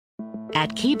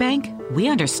At KeyBank, we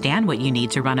understand what you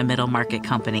need to run a middle market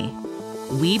company.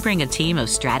 We bring a team of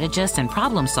strategists and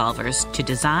problem solvers to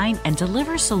design and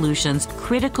deliver solutions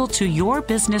critical to your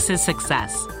business's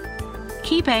success.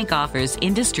 KeyBank offers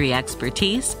industry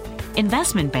expertise,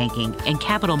 investment banking and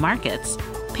capital markets,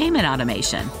 payment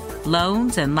automation,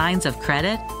 loans and lines of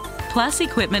credit, plus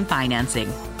equipment financing.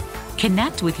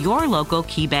 Connect with your local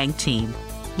KeyBank team.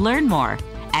 Learn more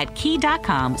at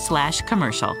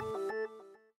key.com/commercial.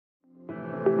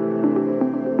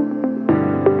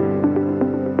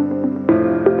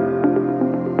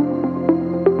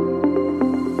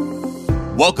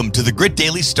 Welcome to the Grit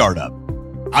Daily Startup.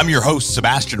 I'm your host,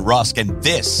 Sebastian Rusk, and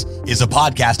this is a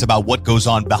podcast about what goes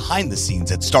on behind the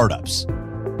scenes at startups.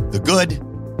 The good,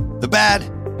 the bad,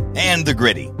 and the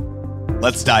gritty.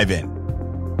 Let's dive in.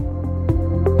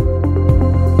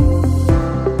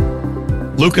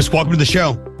 Lucas, welcome to the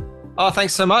show. Oh,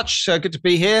 thanks so much. Good to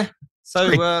be here. So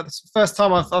it's the first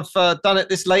time I've done it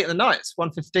this late at the night. It's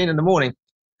 1:15 in the morning.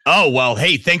 Oh, well,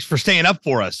 hey, thanks for staying up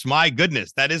for us. My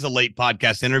goodness, that is a late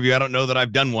podcast interview. I don't know that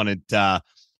I've done one at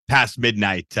past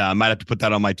midnight. I might have to put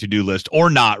that on my to-do list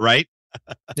or not, right?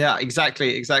 Yeah,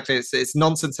 exactly. It's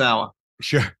nonsense hour.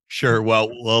 Sure. Well,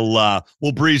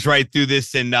 we'll breeze right through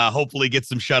this and hopefully get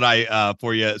some shut-eye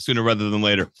for you sooner rather than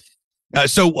later.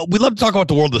 So we love to talk about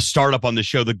the world of startup on the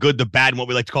show, the good, the bad, and what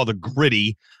we like to call the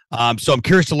gritty. So I'm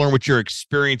curious to learn what your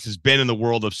experience has been in the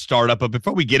world of startup. But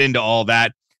before we get into all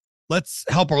that, let's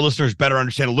help our listeners better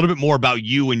understand a little bit more about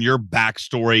you and your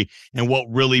backstory and what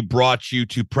really brought you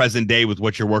to present day with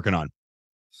what you're working on.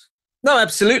 No,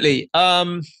 absolutely.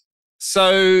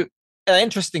 So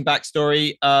interesting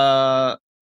backstory. I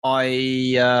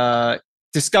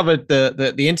discovered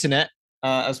the internet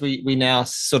as we now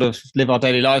sort of live our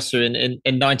daily lives through in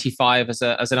 95 as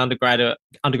an undergraduate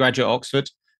at Oxford.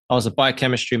 I was a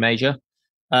biochemistry major,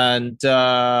 and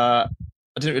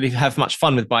I didn't really have much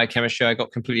fun with biochemistry. I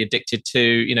got completely addicted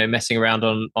to, messing around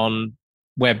on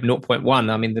Web 0.1.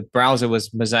 I mean, the browser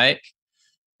was Mosaic,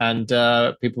 and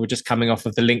people were just coming off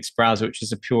of the Lynx browser, which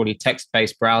is a purely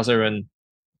text-based browser. And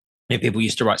people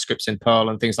used to write scripts in Perl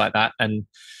and things like that. And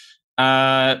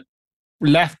I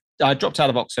dropped out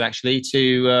of Oxford, actually,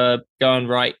 to go and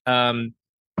write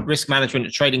risk management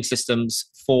and trading systems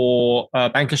for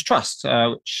Bankers Trust,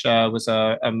 which was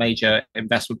a major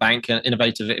investment bank, an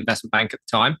innovative investment bank at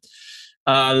the time.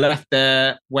 Left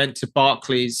there, went to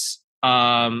Barclays,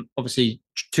 obviously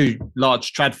two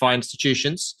large TradFi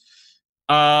institutions.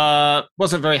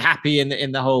 Wasn't very happy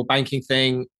in the whole banking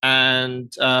thing,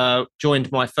 and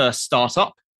joined my first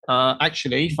startup.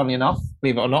 Actually, funnily enough,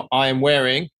 believe it or not, I am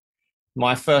wearing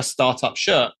my first startup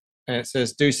shirt, and it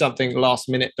says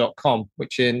DoSomethingLastMinute.com,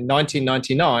 which in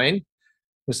 1999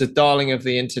 was the darling of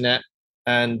the internet,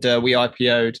 and we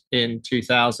IPO'd in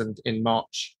 2000 in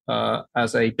March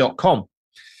as a .com.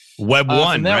 Web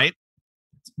 1, there, right?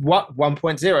 What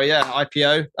 1.0, yeah,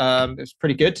 IPO. It was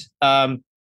pretty good. And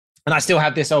I still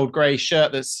have this old grey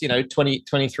shirt that's 20,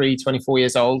 23, 24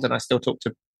 years old, and I still talk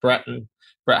to Brett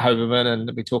Hoberman, and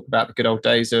we talk about the good old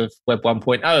days of Web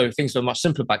 1.0. Things were much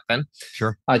simpler back then.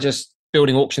 Sure. I just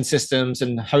building auction systems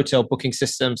and hotel booking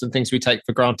systems and things we take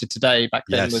for granted today back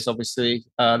then was obviously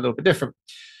a little bit different.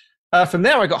 From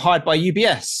there, I got hired by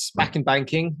UBS back in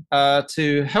banking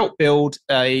to help build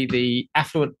the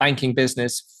affluent banking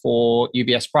business for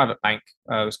UBS Private Bank.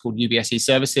 It was called UBS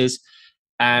eServices.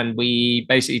 And we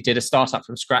basically did a startup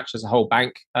from scratch as a whole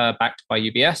bank backed by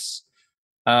UBS.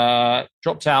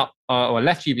 Dropped out or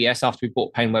left UBS after we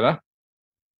bought PaineWebber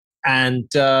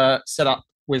and set up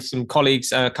with some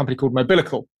colleagues a company called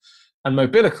Mobilical. And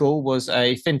Mobilical was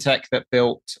a fintech that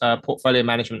built portfolio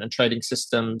management and trading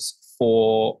systems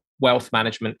for wealth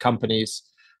management companies.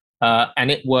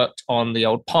 And it worked on the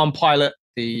old Palm Pilot,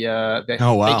 the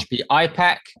HP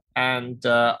iPac, and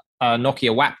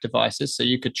Nokia WAP devices. So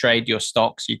you could trade your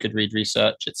stocks, you could read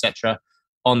research, etc.,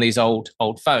 on these old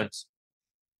phones.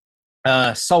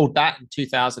 Sold that in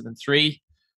 2003,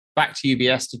 back to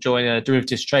UBS to join a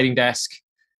derivatives trading desk,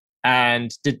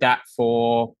 and did that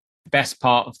for the best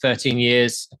part of 13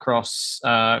 years across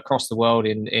the world,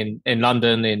 in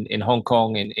London, in Hong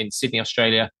Kong, in Sydney,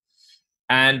 Australia.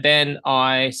 And then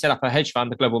I set up a hedge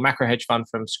fund, the global macro hedge fund,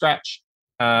 from scratch.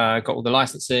 Got all the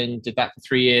licensing, did that for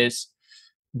 3 years.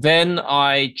 Then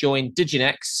I joined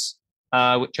Diginex,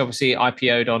 which obviously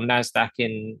IPO'd on NASDAQ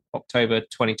in October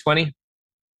 2020.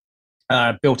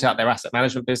 Built out their asset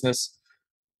management business.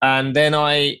 And then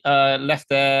I left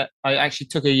there. I actually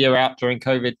took a year out during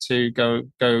COVID to go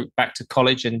back to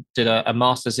college and did a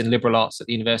master's in liberal arts at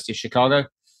the University of Chicago,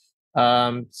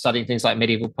 studying things like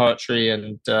medieval poetry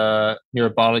and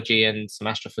neurobiology and some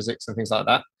astrophysics and things like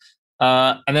that.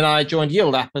 And then I joined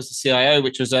Yield App as the CIO,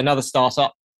 which was another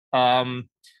startup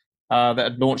that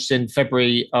had launched in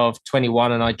February of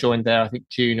 21, and I joined there, I think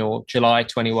June or July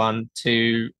 21,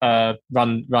 to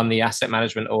run the asset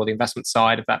management or the investment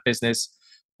side of that business.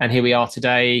 And here we are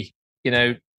today,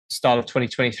 start of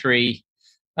 2023.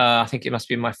 I think it must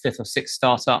be my fifth or sixth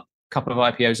startup, a couple of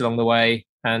IPOs along the way,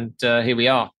 and here we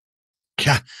are.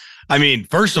 Yeah, I mean,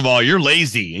 first of all, you're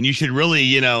lazy, and you should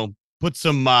really, put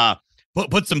some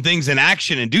put some things in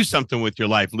action and do something with your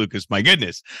life, Lucas. My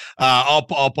goodness, all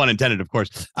pun intended, of course.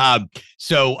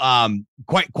 So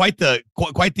quite the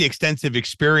extensive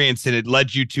experience, and it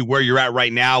led you to where you're at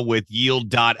right now with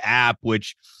Yield.app,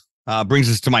 which brings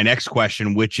us to my next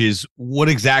question, which is, what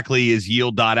exactly is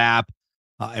Yield.app,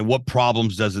 and what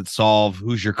problems does it solve?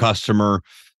 Who's your customer?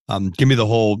 Give me the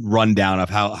whole rundown of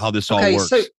how this all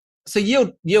works. So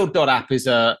Yield.app is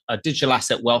a digital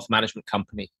asset wealth management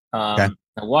company. Okay.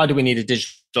 Now, why do we need a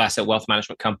digital asset wealth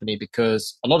management company?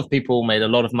 Because a lot of people made a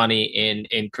lot of money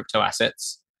in crypto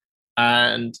assets,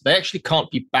 and they actually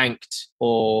can't be banked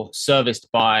or serviced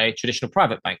by traditional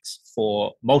private banks for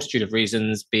a multitude of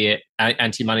reasons, be it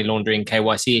anti-money laundering,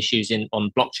 KYC issues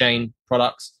on blockchain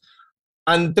products.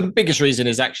 And the biggest reason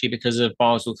is actually because of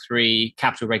Basel III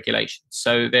capital regulation.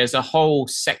 So there's a whole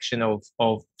section of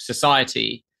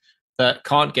society that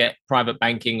can't get private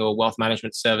banking or wealth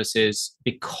management services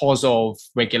because of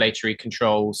regulatory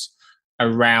controls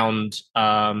around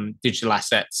digital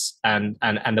assets and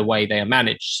the way they are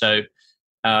managed. So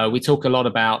we talk a lot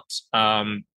about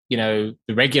the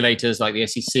regulators like the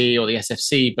SEC or the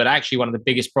SFC, but actually one of the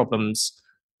biggest problems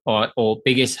or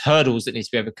biggest hurdles that needs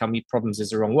to be overcome, problems is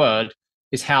the wrong word,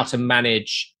 is how to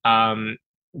manage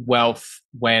wealth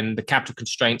when the capital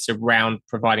constraints around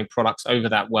providing products over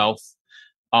that wealth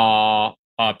are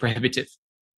prohibitive.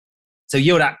 So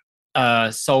Yield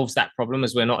App solves that problem,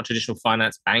 as we're not a traditional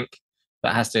finance bank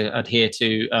that has to adhere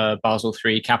to Basel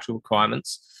III capital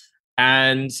requirements.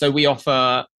 And so we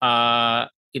offer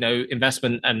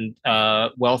investment and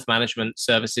wealth management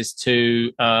services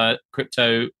to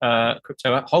crypto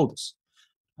holders.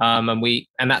 And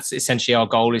that's essentially our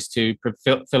goal, is to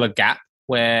fill a gap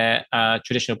where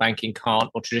traditional banking can't,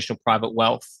 or traditional private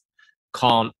wealth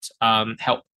can't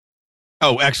help.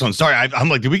 Oh, excellent. Sorry, I'm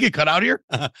like, did we get cut out here?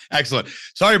 Excellent.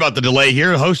 Sorry about the delay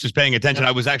here. The host is paying attention.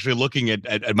 I was actually looking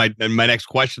at my next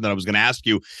question that I was going to ask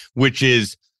you, which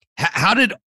is, how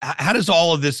does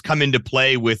all of this come into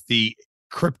play with the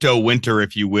crypto winter,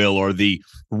 if you will, or the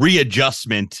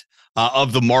readjustment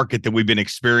of the market that we've been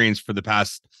experiencing for the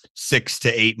past 6 to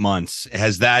 8 months?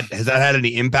 Has that had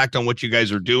any impact on what you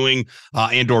guys are doing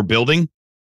and or building?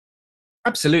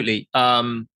 Absolutely.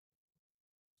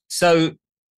 So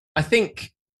I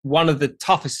think one of the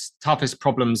toughest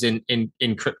problems in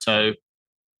crypto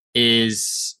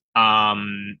is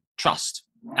trust.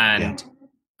 And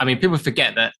I mean, people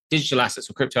forget that digital assets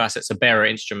or crypto assets are bearer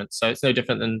instruments. So it's no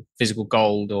different than physical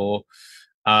gold, or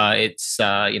it's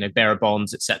bearer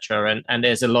bonds, etc. And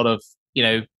there's a lot of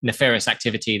nefarious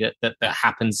activity that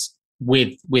happens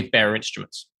with bearer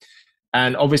instruments.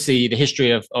 And obviously, the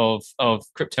history of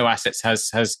crypto assets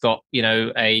has got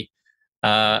a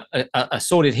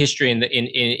sordid history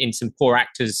in some poor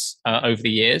actors over the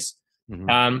years.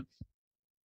 Mm-hmm.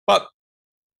 But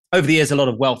over the years, a lot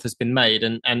of wealth has been made,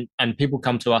 and people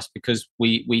come to us because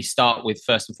we start with,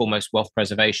 first and foremost, wealth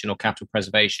preservation or capital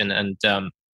preservation. And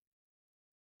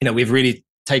we've really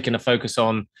taken a focus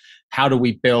on how do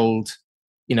we build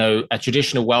a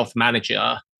traditional wealth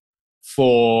manager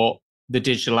for the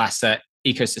digital asset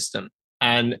ecosystem.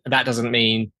 And that doesn't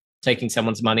mean taking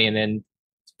someone's money and then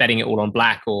betting it all on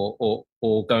black, or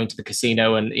going to the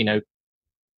casino and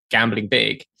gambling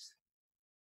big.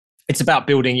 It's about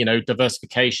building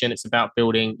diversification. It's about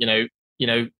building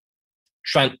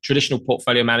traditional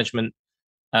portfolio management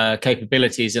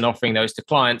capabilities and offering those to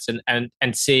clients,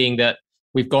 and seeing that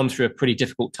we've gone through a pretty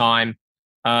difficult time.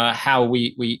 How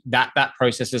that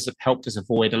process has helped us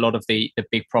avoid a lot of the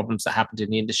big problems that happened in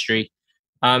the industry.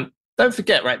 Don't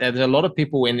forget, right, there's a lot of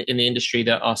people in the industry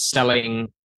that are selling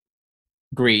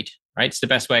greed, right? It's the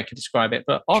best way I could describe it.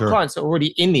 But our clients are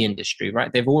already in the industry,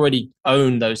 right? They've already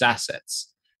owned those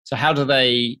assets. So how do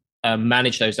they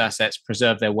manage those assets,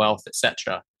 preserve their wealth,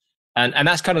 etc.? And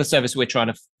that's kind of the service we're trying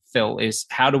to fill, is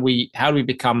how do we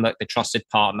become the trusted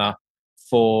partner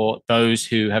for those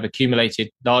who have accumulated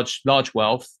large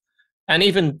wealth, and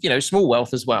even small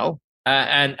wealth as well,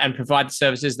 and provide the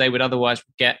services they would otherwise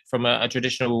get from a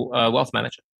traditional wealth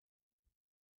manager.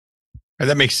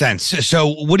 That makes sense. So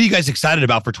what are you guys excited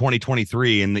about for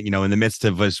 2023, in the midst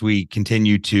of, as we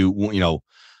continue to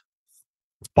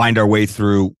find our way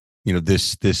through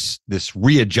this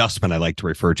readjustment, I like to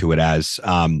refer to it as.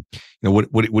 What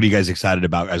are you guys excited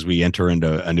about as we enter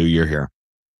into a new year here?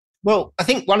 Well, I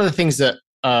think one of the things that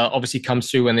obviously comes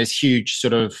through when there's huge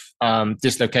sort of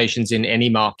dislocations in any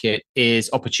market is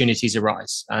opportunities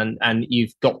arise, and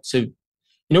you've got to,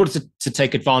 in order to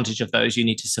take advantage of those, you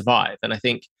need to survive. And I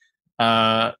think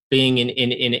being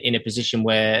in a position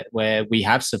where we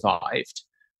have survived,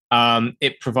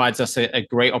 it provides us a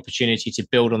great opportunity to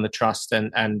build on the trust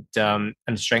and the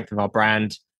strength of our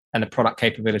brand and the product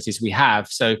capabilities we have.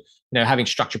 So, having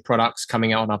structured products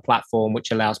coming out on our platform,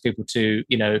 which allows people to,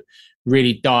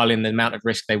 really dial in the amount of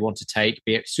risk they want to take,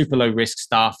 be it super low risk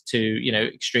stuff to,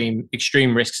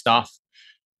 extreme risk stuff.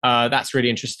 That's really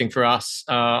interesting for us.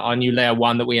 Our new layer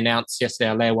one that we announced yesterday,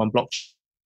 our layer one blockchain,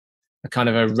 a kind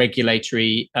of a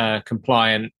regulatory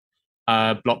compliant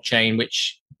blockchain,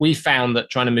 which we found that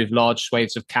trying to move large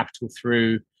swathes of capital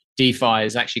through DeFi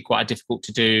is actually quite difficult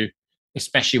to do,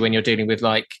 especially when you're dealing with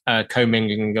like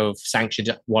commingling of sanctioned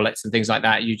wallets and things like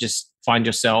that. You just find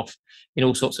yourself in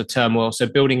all sorts of turmoil. So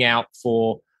building out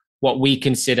for what we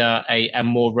consider a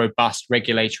more robust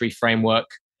regulatory framework,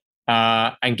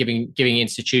 and giving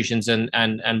institutions and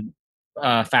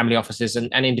family offices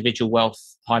and individual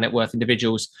high net worth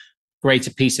individuals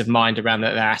greater peace of mind around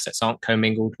that their assets aren't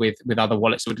commingled with other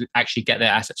wallets that would actually get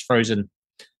their assets frozen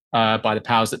by the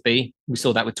powers that be. We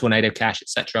saw that with Tornado Cash,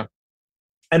 etc.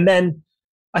 And then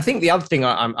I think the other thing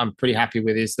I'm pretty happy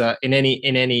with is that in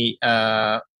any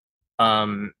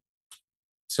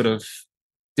sort of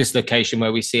dislocation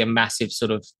where we see a massive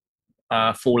sort of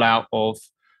fallout of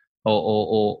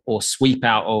or sweep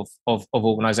out of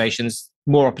organizations,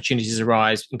 more opportunities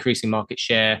arise, increasing market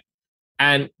share.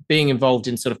 And being involved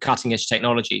in sort of cutting edge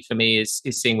technology for me is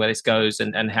seeing where this goes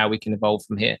and how we can evolve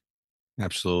from here.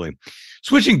 Absolutely.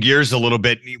 Switching gears a little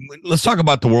bit, let's talk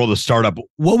about the world of startup.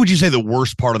 What would you say the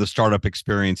worst part of the startup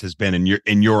experience has been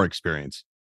in your experience?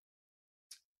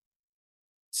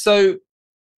 So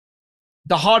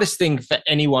the hardest thing for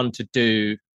anyone to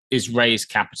do is raise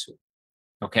capital.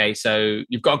 Okay, so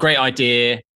you've got a great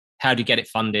idea. How do you get it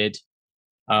funded?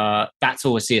 That's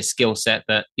obviously a skill set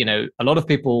that, a lot of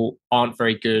people aren't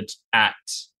very good at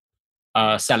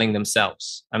selling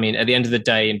themselves. I mean, at the end of the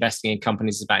day, investing in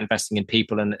companies is about investing in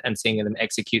people and seeing them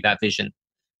execute that vision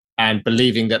and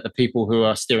believing that the people who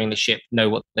are steering the ship know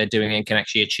what they're doing and can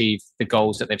actually achieve the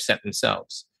goals that they've set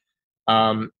themselves.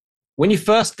 When you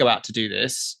first go out to do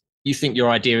this, you think your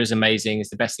idea is amazing, it's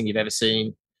the best thing you've ever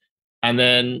seen. And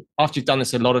then after you've done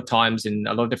this a lot of times in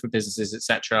a lot of different businesses,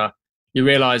 etc., you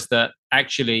realize that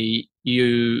actually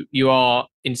you are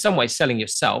in some way selling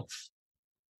yourself,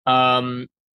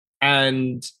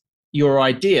 and your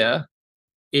idea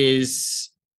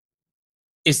is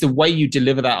the way you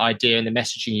deliver that idea and the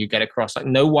messaging you get across. Like,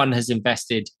 no one has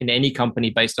invested in any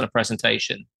company based on a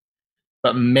presentation,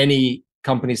 but many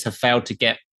companies have failed to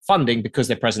get funding because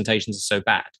their presentations are so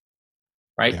bad,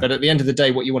 right? Yeah. But at the end of the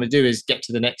day, what you want to do is get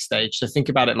to the next stage. So think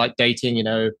about it like dating.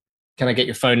 Can I get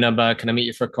your phone number? Can I meet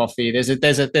you for a coffee? There's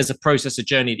a process, a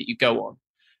journey that you go on.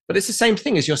 But it's the same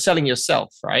thing as you're selling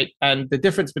yourself, right? And the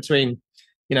difference between,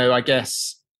 I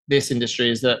guess this industry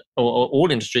is that, or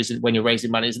all industries when you're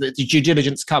raising money, is that the due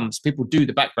diligence comes. People do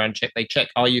the background check. They check,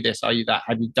 are you this? Are you that?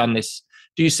 Have you done this?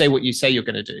 Do you say what you say you're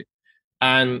going to do?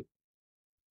 And,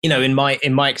 in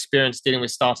my experience dealing with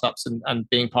startups and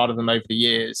being part of them over the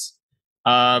years,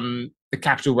 the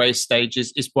capital raise stage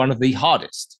is one of the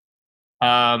hardest.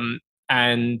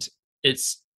 And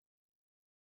it's,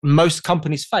 most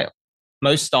companies fail.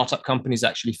 Most startup companies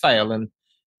actually fail. And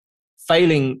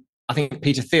failing, I think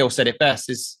Peter Thiel said it best,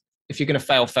 is if you're going to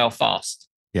fail fast.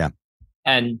 Yeah.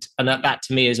 And that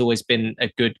to me has always been a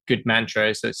good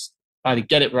mantra. So it's either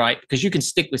get it right, because you can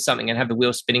stick with something and have the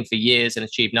wheel spinning for years and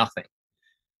achieve nothing.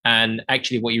 And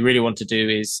actually what you really want to do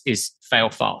is fail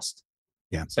fast.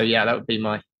 Yeah. So yeah, that would be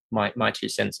my 2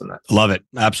 cents on that. Love it.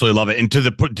 Absolutely love it. And to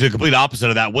the complete opposite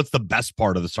of that, what's the best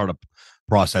part of the startup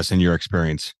process in your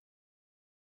experience?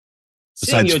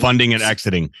 Besides funding and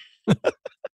exiting.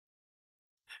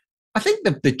 I think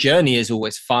the journey is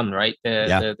always fun, right?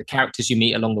 The characters you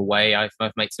meet along the way. I've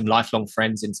made some lifelong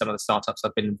friends in some of the startups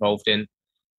I've been involved in.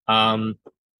 But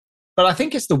I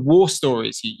think it's the war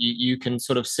stories. You can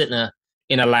sort of sit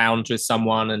in a lounge with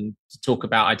someone and talk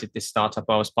about, I did this startup,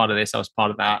 I was part of this, I was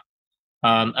part of that.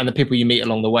 And the people you meet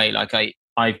along the way. Like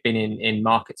I've been in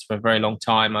markets for a very long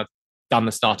time. I've done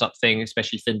the startup thing,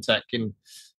 especially fintech. And,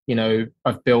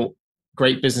 I've built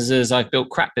great businesses. I've built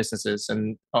crap businesses.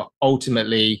 And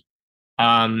ultimately,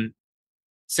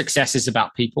 success is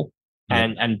about people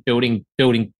and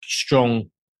building strong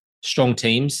strong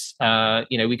teams.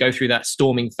 We go through that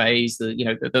storming phase.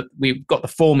 We've got the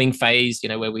forming phase,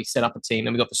 where we set up a team.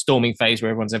 Then we've got the storming phase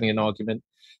where everyone's having an argument.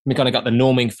 We kind of got the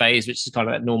norming phase, which is kind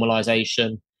of that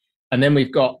normalization. And then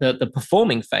we've got the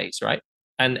performing phase, right?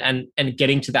 And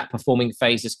getting to that performing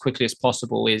phase as quickly as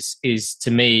possible is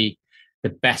to me the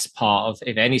best part of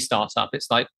any startup. It's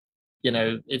like,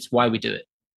 it's why we do it.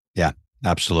 Yeah,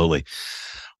 absolutely.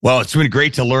 Well, it's been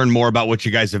great to learn more about what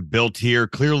you guys have built here.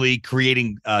 Clearly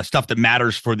creating stuff that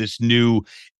matters for this new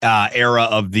era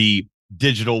of the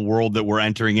digital world that we're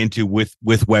entering into with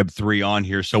Web3 on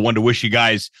here. So I wanted to wish you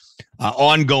guys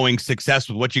ongoing success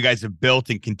with what you guys have built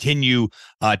and continue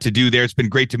to do there. It's been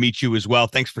great to meet you as well.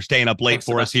 Thanks for staying up late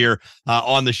for us here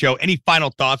on the show. Any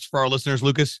final thoughts for our listeners,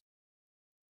 Lucas?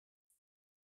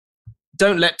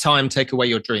 Don't let time take away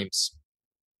your dreams.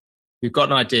 You've got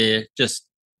an idea, just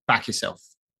back yourself.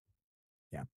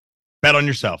 Yeah. Bet on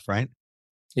yourself, right?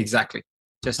 Exactly.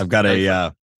 I've got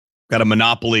a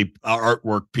Monopoly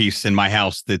artwork piece in my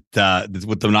house that's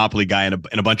with the Monopoly guy and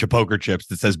a bunch of poker chips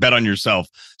that says bet on yourself.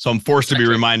 So I'm forced to be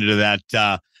reminded of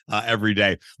that every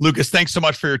day. Lucas, thanks so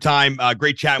much for your time.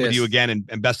 Great chatting with you again,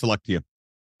 and best of luck to you.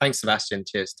 Thanks, Sebastian.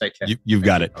 Cheers. Take care. You've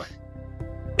got it. Bye.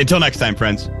 Until next time,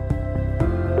 friends.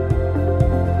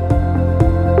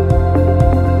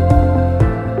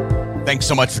 Thanks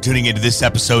so much for tuning into this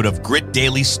episode of Grit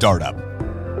Daily Startup.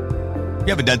 If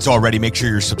you haven't done so already, make sure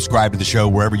you're subscribed to the show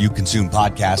wherever you consume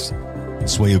podcasts.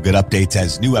 This way you'll get updates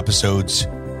as new episodes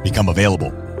become available.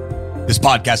 This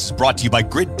podcast is brought to you by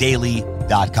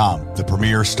gritdaily.com, the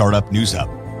premier startup news hub.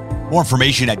 More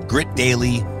information at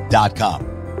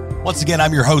gritdaily.com. Once again,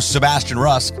 I'm your host, Sebastian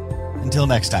Rusk. Until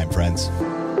next time, friends.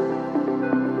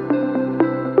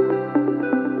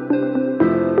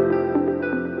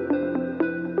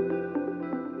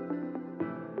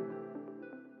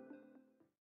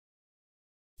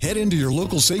 Head into your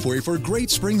local Safeway for great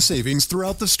spring savings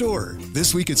throughout the store.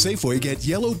 This week at Safeway, get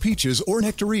yellow peaches or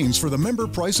nectarines for the member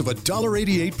price of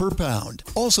 $1.88 per pound.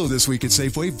 Also this week at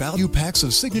Safeway, value packs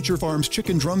of Signature Farms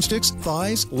chicken drumsticks,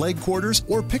 thighs, leg quarters,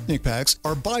 or picnic packs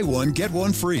are buy one, get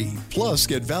one free. Plus,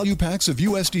 get value packs of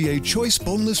USDA choice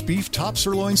boneless beef top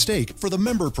sirloin steak for the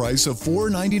member price of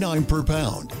 $4.99 per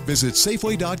pound. Visit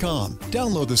Safeway.com,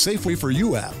 download the Safeway for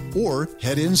You app, or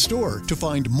head in store to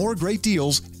find more great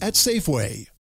deals at Safeway.